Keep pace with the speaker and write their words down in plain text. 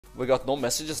We got no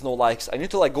messages, no likes. I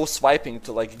need to like go swiping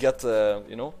to like get,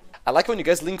 you know. I like when you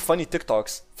guys link funny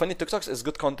TikToks. Funny TikToks is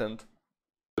good content.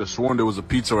 I sworn there was a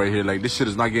pizza right here. Like, this shit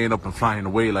is not getting up and flying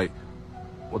away. Like,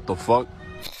 what the fuck?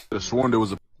 I sworn there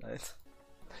was a... Right.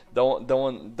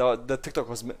 The TikTok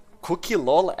was... Cookie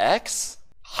lol X?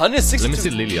 160... Let me see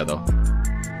Lilia though.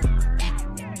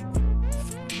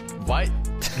 Why?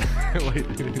 Wait.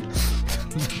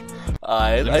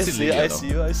 I see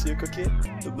you, Cookie.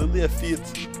 Lilia feet.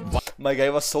 What? My guy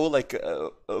was so like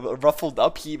ruffled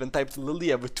up, he even typed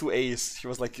Lilia with 2 A's. He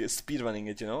was like speedrunning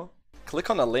it, you know? Click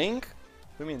on a link?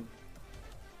 What do you mean?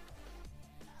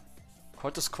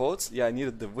 Karthus quotes? Yeah, I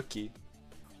needed the wiki.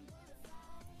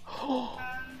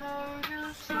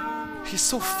 He's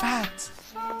so fat!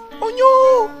 Oh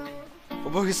no! Oh,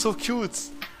 but he's so cute!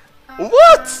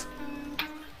 What?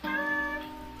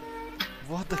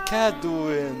 What the cat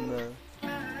doing?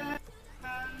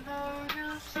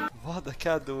 What the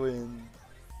cat doing?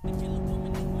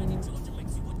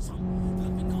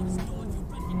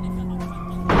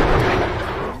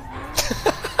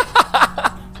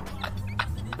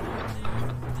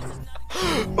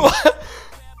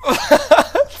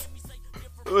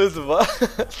 Wait,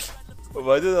 what?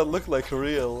 Why did that look like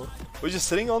real? We're just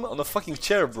sitting on a fucking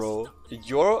chair, bro.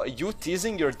 You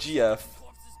teasing your GF.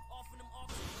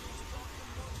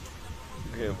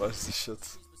 Okay, what's this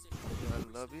shit?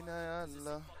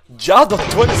 Jado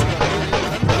 20.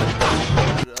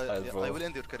 I will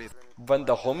end your career. When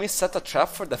the homies set a trap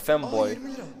for the femboy.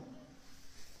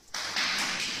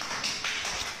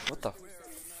 What the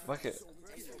fuck?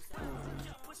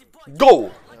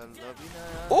 Go!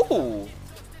 Oh!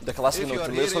 The classic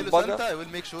Nautilus hook bugger.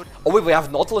 Oh wait, we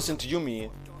have Nautilus into Yumi.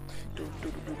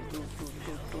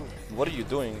 What are you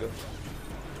doing?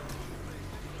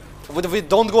 Wait,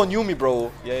 don't go on Yumi,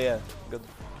 bro. Yeah, good.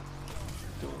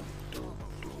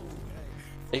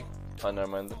 Hey, oh, never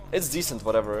mind. It's decent,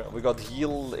 whatever. We got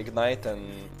heal, ignite,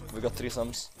 and we got 3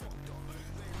 sums.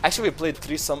 Actually, we played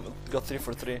 3 got 3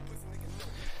 for 3.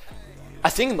 I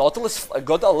think Nautilus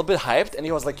got a little bit hyped and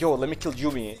he was like, yo, let me kill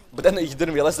Yumi. But then he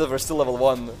didn't realize that we're still level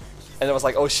 1. And I was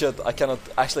like, oh shit, I cannot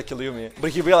actually kill Yumi. But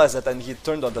he realized that and he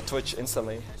turned on the Twitch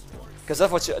instantly. Because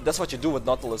that's what you do with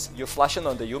Nautilus. You flash in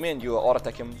on the Yumi and you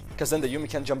auto-attack him. Because then the Yumi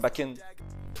can't jump back in.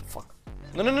 Fuck.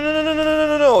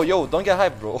 No, yo, don't get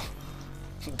hyped, bro.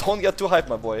 Don't get too hyped,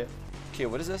 my boy. Okay,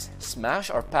 what is this?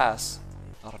 Smash or pass?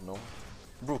 I don't know.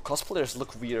 Bro, cosplayers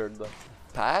look weird.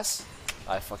 Pass?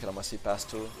 I fucking I must see pass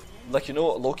too. Like, you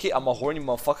know, low-key, I'm a horny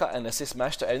motherfucker and I say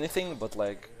smash to anything, but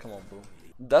like, come on, bro.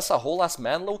 That's a whole ass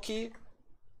man, low-key?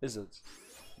 Is it?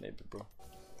 Maybe, bro.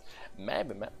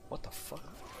 Maybe, man. What the fuck?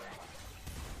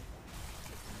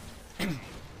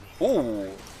 Ooh.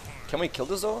 Can we kill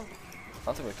this though? I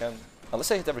don't think we can.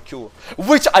 Unless I hit every Q.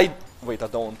 Which I... Wait, I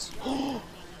don't.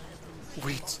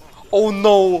 Wait. Oh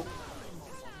no!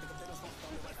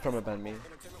 Permaban me.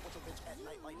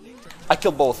 I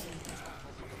killed both.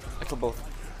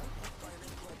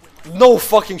 No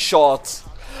fucking shot!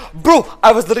 Bro,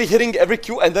 I was literally hitting every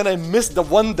Q and then I missed the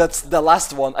one that's the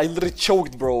last one. I literally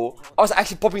choked, bro. I was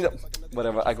actually popping the...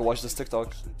 Whatever, I go watch this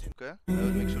TikTok. Okay, I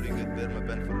will make sure you get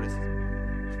permaban for this.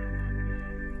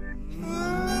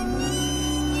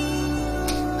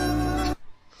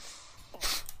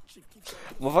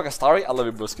 Motherfucker Starry, I love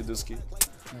you, broski dooski.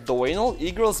 Dwayne,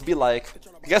 e-girls be like,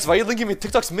 guys, why are you linking me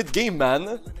TikToks mid-game,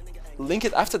 man? Link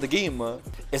it after the game.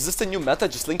 Is this the new meta,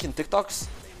 just linking TikToks?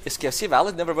 Is KFC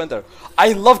valid? Never went there.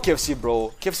 I love KFC,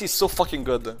 bro. KFC is so fucking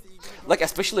good. Like,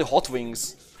 especially hot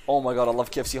wings. Oh my god, I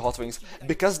love KFC hot wings.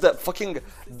 Because the fucking...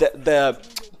 The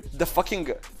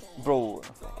fucking... Bro,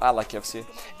 I like KFC.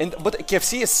 But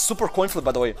KFC is super coin flip,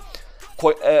 by the way.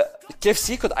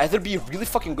 KFC could either be really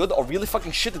fucking good or really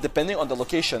fucking shit depending on the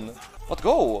location. What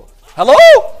go? Hello?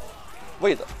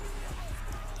 Wait,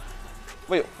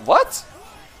 what?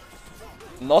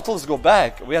 Nautilus go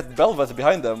back. We had Belveth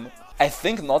behind them. I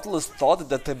think Nautilus thought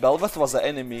that the Belveth was an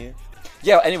enemy.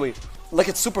 Yeah, anyway, like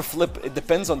it's super flip. It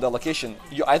depends on the location.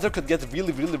 You either could get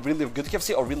really good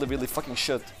KFC or really fucking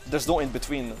shit. There's no in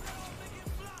between.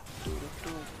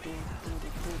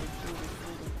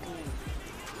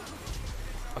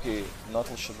 Okay,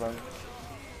 Nautilus should run.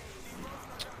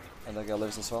 And that guy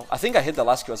lives as well. I think I hit the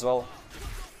last Q as well.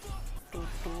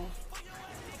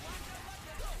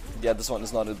 Yeah, this one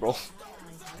is not it, bro.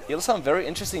 ELOSANTA, very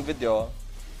interesting video.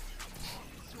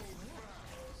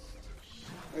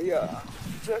 Yeah.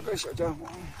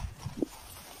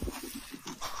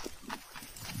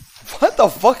 What the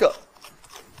fuck?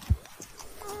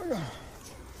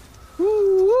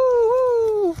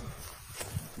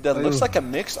 That looks like a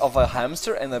mix of a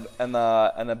hamster and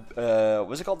a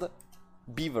what's it called?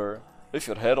 Beaver. If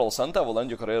you're here, ELOSANTA, I will end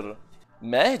your career.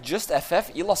 Meh, just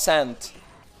FF ELOSANT.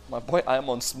 My boy, I am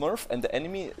on Smurf and the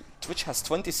enemy Twitch has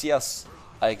 20 CS.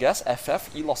 I guess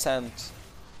FF ELOSANT.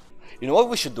 You know what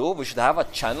we should do? We should have a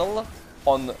channel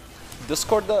on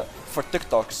Discord for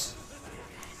TikToks.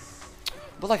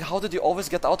 But like, how did you always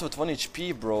get out with 1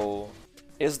 HP, bro?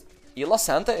 Is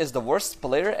ELOSANTA is the worst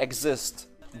player exist.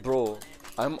 Bro,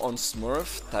 I'm on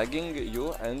Smurf tagging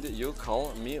you and you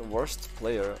call me worst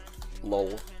player.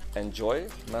 Lol. Enjoy,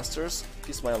 masters.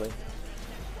 Peace, smiley.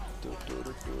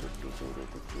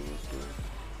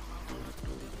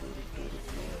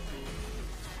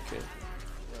 Okay.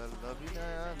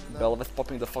 Belveth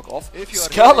popping the fuck off.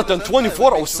 Skeleton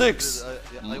 2406!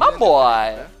 My boy!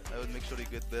 I will make sure you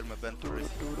get there, my ban for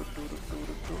racism.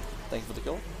 Thank you for the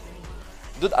kill.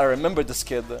 Dude, I remember this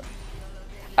kid.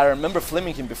 I remember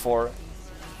flaming him before.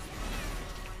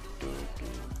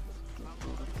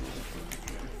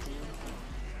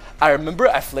 I remember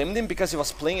I flamed him because he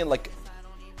was playing in like...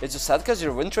 It's just sad because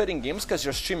you're win trading games because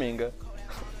you're streaming.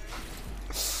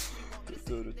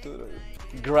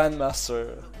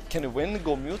 Grandmaster. Can you win?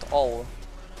 Go mute all.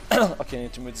 Okay, I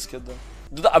need to mute this kid.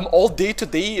 Dude, I'm all day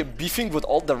today beefing with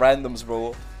all the randoms,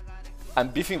 bro. I'm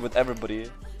beefing with everybody.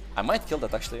 I might kill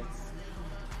that actually.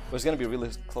 But it's gonna be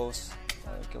really close.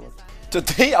 I'll kill it.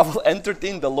 Today I will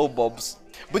entertain the low bobs.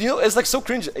 But you know, it's like so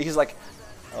cringe. He's like,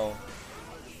 oh.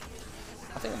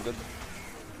 I think I'm good.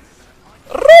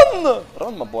 Run!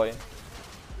 Run, my boy.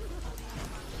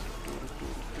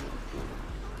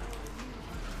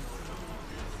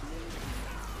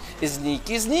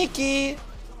 Sneaky, sneaky!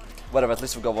 Whatever, at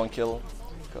least we got 1 kill.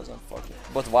 Because I'm fucking.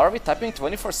 But why are we typing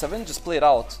 24/7? Just play it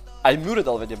out. I muted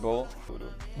already, bro.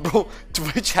 Bro,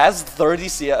 Twitch has 30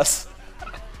 CS.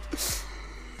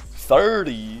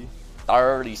 30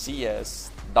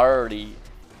 CS. 30.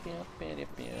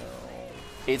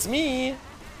 It's me!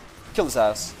 Kill his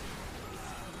ass.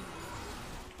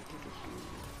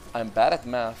 I'm bad at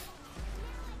math.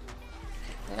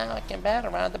 Now I can bat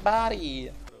around the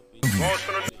body.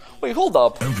 Wait, hold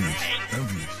up.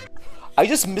 I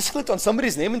just misclicked on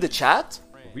somebody's name in the chat?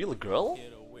 Real girl?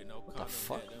 What the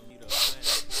fuck?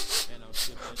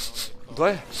 Do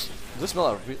I smell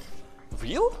a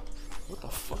real? What the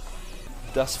fuck?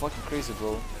 That's fucking crazy,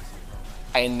 bro.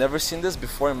 I never seen this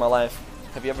before in my life.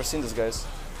 Have you ever seen this, guys?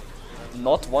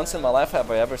 Not once in my life have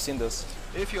I ever seen this.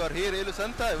 If you are here,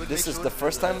 ELOSANTA, I will This make is sure the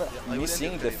first time I me will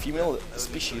seeing end the your female career. I will make sure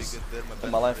species you get there, my in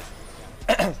ban my for life.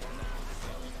 racism.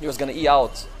 He was gonna E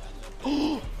out.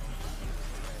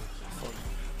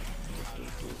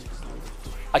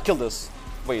 I killed this.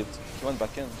 Wait, he went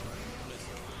back in.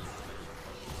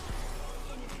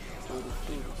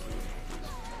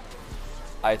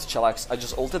 Alright, chillax. I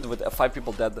just ulted with 5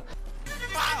 people dead.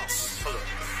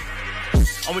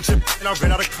 I'm a chip and I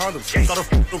ran out of condoms. Start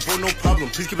a no problem.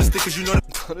 Please give a stick cause you know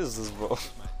that. What is this, bro?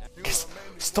 Guys,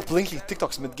 stop linking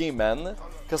TikToks mid-game, man.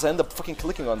 Because I end up fucking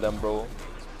clicking on them, bro.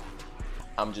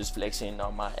 I'm just flexing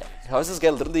on my... How is this guy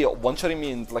literally one-shotting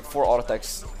me in like 4 auto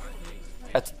attacks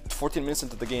at 14 minutes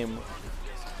into the game?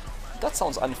 That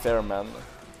sounds unfair, man.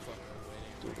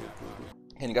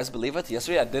 Can you guys believe it?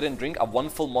 Yesterday I didn't drink a 1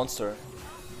 full monster.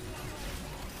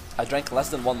 I drank less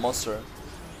than 1 monster.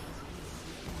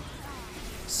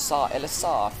 So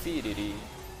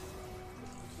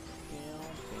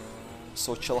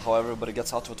chill how everybody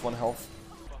gets out with 1 health.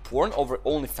 Porn over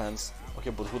OnlyFans. Okay,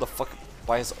 but who the fuck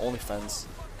buys OnlyFans?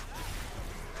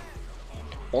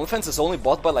 OnlyFans is only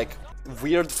bought by like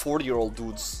weird 40-year-old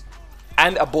dudes.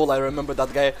 And Ebola, I remember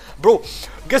that guy. Bro,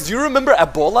 guys, do you remember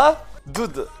Ebola?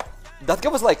 Dude, that guy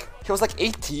was like, he was like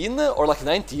 18 or like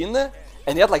 19.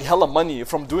 And he had like hella money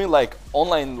from doing like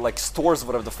online like stores,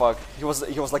 whatever the fuck. He was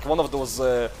like one of those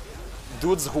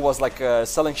dudes who was like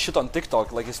selling shit on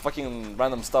TikTok, like his fucking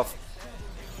random stuff.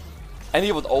 And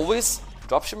he would always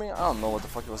dropshipping. I don't know what the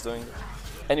fuck he was doing.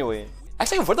 Anyway,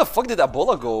 actually, where the fuck did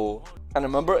Ebola go? And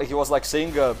remember, he was like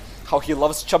saying how he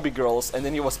loves chubby girls, and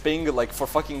then he was paying like for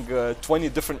fucking 20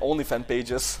 different OnlyFans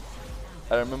pages.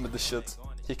 I remember this shit.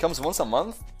 He comes once a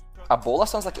month. Ebola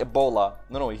sounds like Ebola.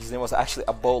 No, his name was actually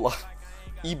Ebola.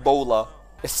 Ebola.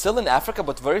 It's still in Africa,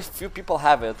 but very few people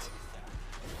have it.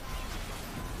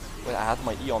 Wait, I had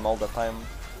my E on all the time.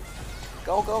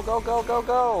 Go, go, go, go, go,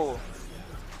 go!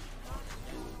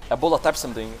 Ebola typed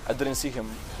something. I didn't see him.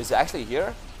 Is he actually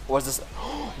here? Or was this...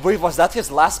 Wait, was that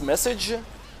his last message?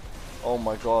 Oh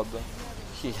my god.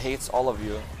 He hates all of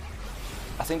you.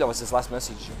 I think that was his last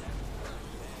message.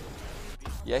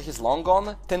 Yeah, he's long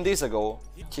gone. 10 days ago.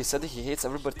 He said he hates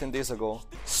everybody 10 days ago.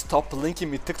 Stop linking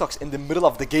me TikToks in the middle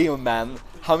of the game, man.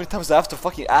 How many times do I have to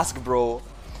fucking ask, bro?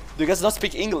 Do you guys not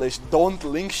speak English? Don't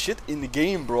link shit in the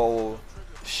game, bro.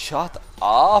 Shut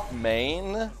up,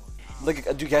 man.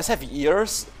 Like, do you guys have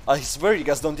ears? I swear you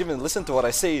guys don't even listen to what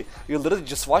I say. You literally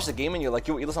just watch the game and you're like,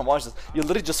 yo, Elosan, watch this. You're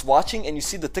literally just watching and you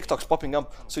see the TikToks popping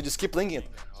up, so you just keep linking it.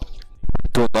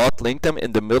 Do not link them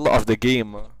in the middle of the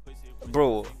game.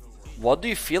 Bro, what do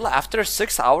you feel after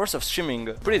 6 hours of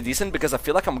streaming? Pretty decent, because I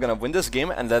feel like I'm gonna win this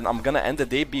game and then I'm gonna end the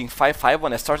day being 5-5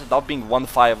 when I started out being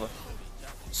 1-5.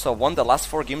 So I won the last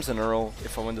 4 games in a row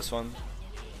if I win this one.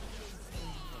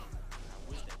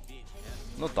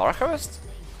 No Dark Harvest?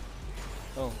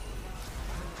 Oh.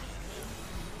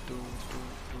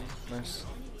 Nice.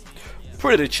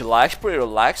 Pretty chillax, pretty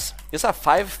relaxed. It's at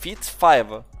 5 feet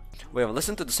 5. We have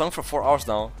listened to the song for 4 hours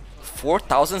now.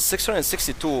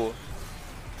 4,662.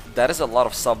 That is a lot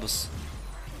of subs.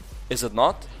 Is it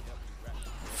not?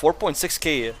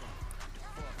 4.6k.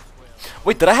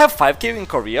 Wait, did I have 5k in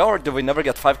Korea or did we never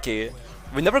get 5k?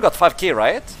 We never got 5k,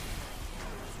 right?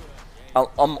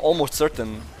 I'm almost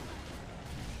certain.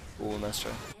 Oh, nice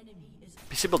try.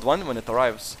 PC build 1 when it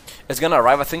arrives. It's gonna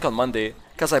arrive, I think, on Monday.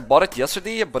 Because I bought it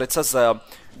yesterday, but it says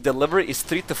delivery is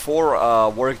 3 to 4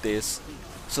 work days.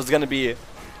 So it's gonna be,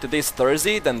 today's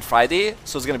Thursday, then Friday.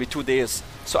 So it's gonna be 2 days.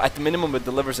 So at minimum it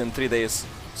delivers in 3 days.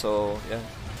 So yeah.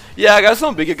 Yeah guys,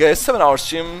 no biggie guys. 7 hour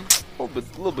stream. A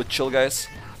little bit chill guys.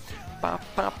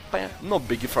 No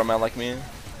biggie for a man like me.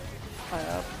 I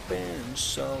have been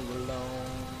so long.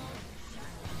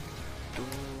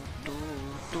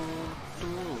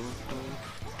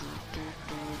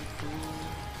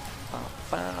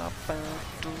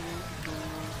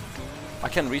 I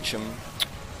can reach him.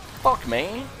 Fuck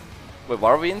me. Wait, what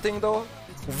are we hinting though?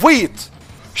 Wait!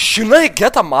 Shouldn't I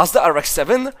get a Mazda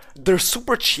RX-7? They're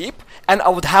super cheap and I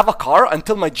would have a car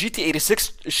until my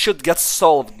GT86 should get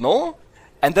solved, no?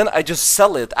 And then I just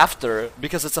sell it after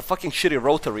because it's a fucking shitty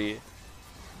rotary.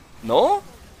 No?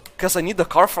 Because I need the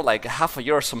car for like half a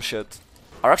year or some shit.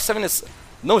 RX-7 is...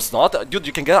 No, it's not. Dude,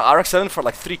 you can get an RX-7 for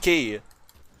like 3k.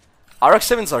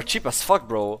 RX-7s are cheap as fuck,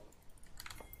 bro.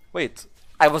 Wait,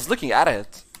 I was looking at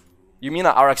it. You mean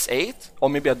an RX-8? Or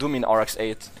maybe I do mean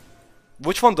RX-8.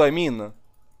 Which one do I mean?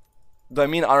 Do I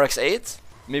mean RX-8?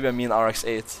 Maybe I mean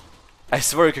RX-8. I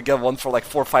swear you could get one for like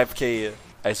 4 or 5k.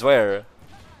 I swear.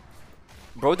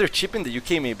 Bro, they're cheap in the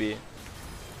UK maybe.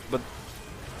 But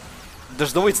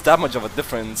there's no way it's that much of a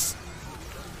difference.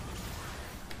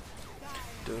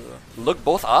 Look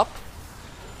both up.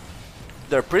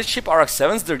 They're pretty cheap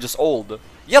RX-7s, they're just old.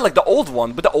 Yeah, like the old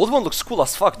one, but the old one looks cool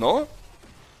as fuck, no?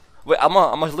 Wait, I'm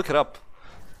gonna look it up.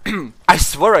 I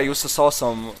swear I used to saw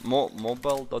some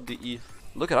mobile.de.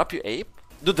 Look it up, you ape.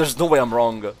 Dude, there's no way I'm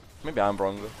wrong. Maybe I'm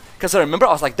wrong. Because I remember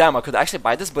I was like, damn, I could actually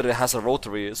buy this, but it has a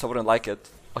rotary, so I wouldn't like it.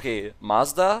 Okay,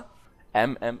 Mazda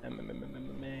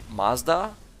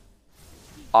Mazda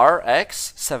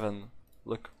RX-7.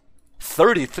 Look.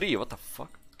 33, what the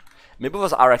fuck? Maybe it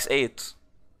was RX-8.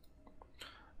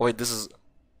 Wait, this is...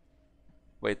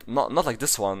 Wait, not like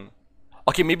this one.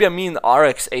 Okay, maybe I mean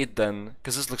RX-8 then,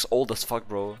 because this looks old as fuck,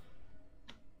 bro.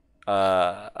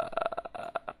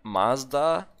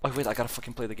 Mazda... Oh wait, I gotta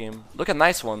fucking play the game. Look at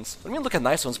nice ones. What do you mean look at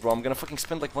nice ones, bro? I'm gonna fucking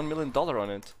spend like $1 million on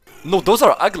it. No, those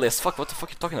are ugly as fuck. What the fuck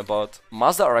are you talking about?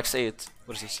 Mazda RX-8.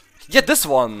 What is this? Yeah, this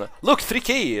one! Look,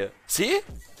 3k! See?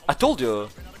 I told you.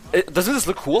 Doesn't this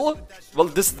look cool? Well,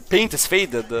 this paint is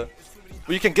faded.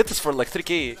 Well, you can get this for like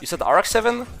 3k. You said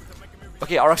RX-7?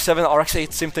 Okay, RX-7,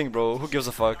 RX-8, same thing, bro. Who gives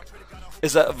a fuck?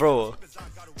 Is that, bro?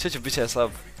 Shut your bitch ass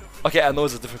up. Okay, I know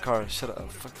it's a different car. Shut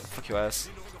up. Fuck your ass.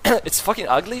 It's fucking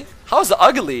ugly? How is it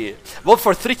ugly? Well,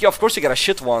 for 3k, of course, you get a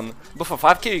shit one. But for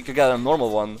 5k, you could get a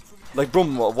normal one. Like,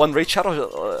 boom, one Raid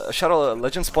Shadow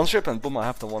Legend sponsorship, and boom, I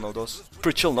have the one of those.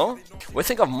 Pretty chill, no? What do you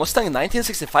think of Mustang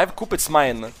 1965 Coupe? It's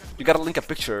mine. You gotta link a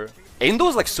picture. Ain't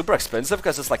those like super expensive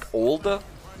because it's like old?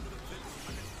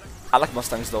 I like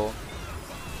Mustangs though.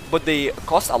 But they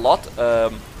cost a lot.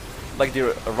 Like they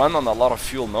run on a lot of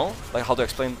fuel, no? Like, how to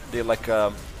explain? They like...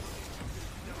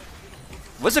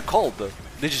 what's it called?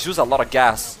 They just use a lot of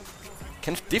gas.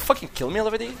 Can they fucking kill me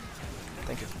already?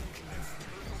 Thank you.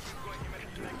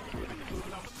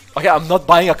 Okay, I'm not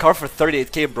buying a car for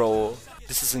 38k, bro.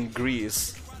 This is in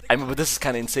Greece. I mean, but this is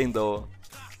kind of insane, though.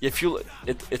 Yeah, fuel.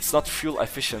 It's not fuel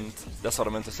efficient. That's what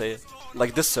I meant to say.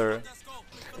 Like this, sir.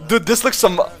 Dude, this looks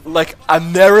some like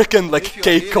American like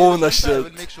K-Kona shit.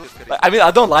 Like, I mean,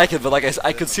 I don't like it, but like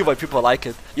I could see why people like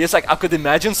it. Yeah, it's like I could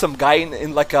imagine some guy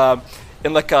in like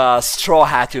a straw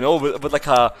hat, you know, with like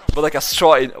a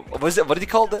straw. What did he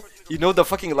call it? You know, the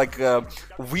fucking like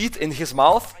wheat in his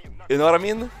mouth. You know what I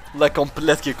mean? Like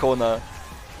complete K-Kona.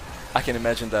 I can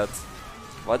imagine that.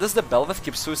 Why does the Belveth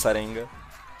keep suiciding?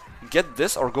 Get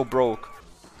this or go broke.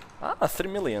 Ah, 3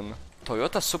 million.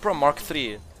 Toyota Supra Mark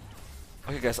III.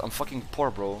 Okay, guys, I'm fucking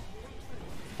poor, bro.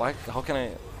 Why? How can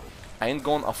I? I ain't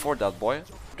gonna afford that, boy.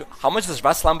 How much does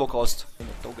Ras Lambo cost?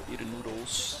 Toga eating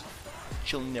noodles.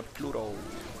 Chilling Pluto.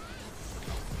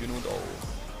 You know though.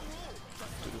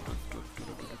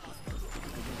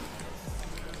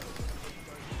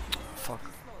 Fuck.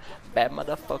 Bad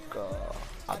motherfucker.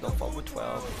 I don't fuck with 12.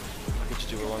 I'll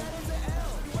get you to one.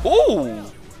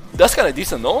 Oh! That's kinda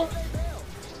decent, no?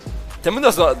 Tell me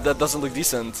that doesn't look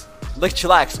decent. Like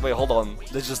chillax. Wait, hold on.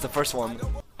 That's just the first one.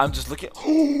 I'm just looking.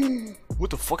 What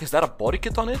the fuck? Is that a body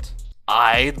kit on it?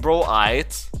 Aight, bro,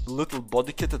 aight. Little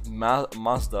body kit at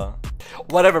Mazda.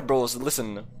 Whatever, bros.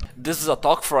 Listen, this is a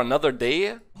talk for another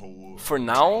day. For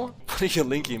now, what are you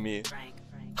linking me?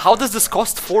 How does this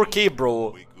cost 4K,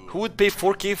 bro? Who would pay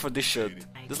 4K for this shit?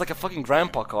 This is like a fucking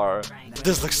grandpa car.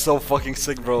 This looks so fucking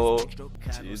sick, bro.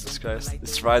 Jesus Christ.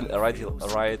 It's right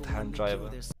hand drive.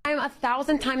 I'm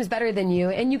 1,000 times better than you,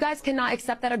 and you guys cannot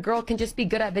accept that a girl can just be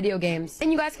good at video games.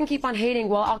 And you guys can keep on hating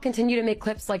while I'll continue to make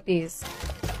clips like these.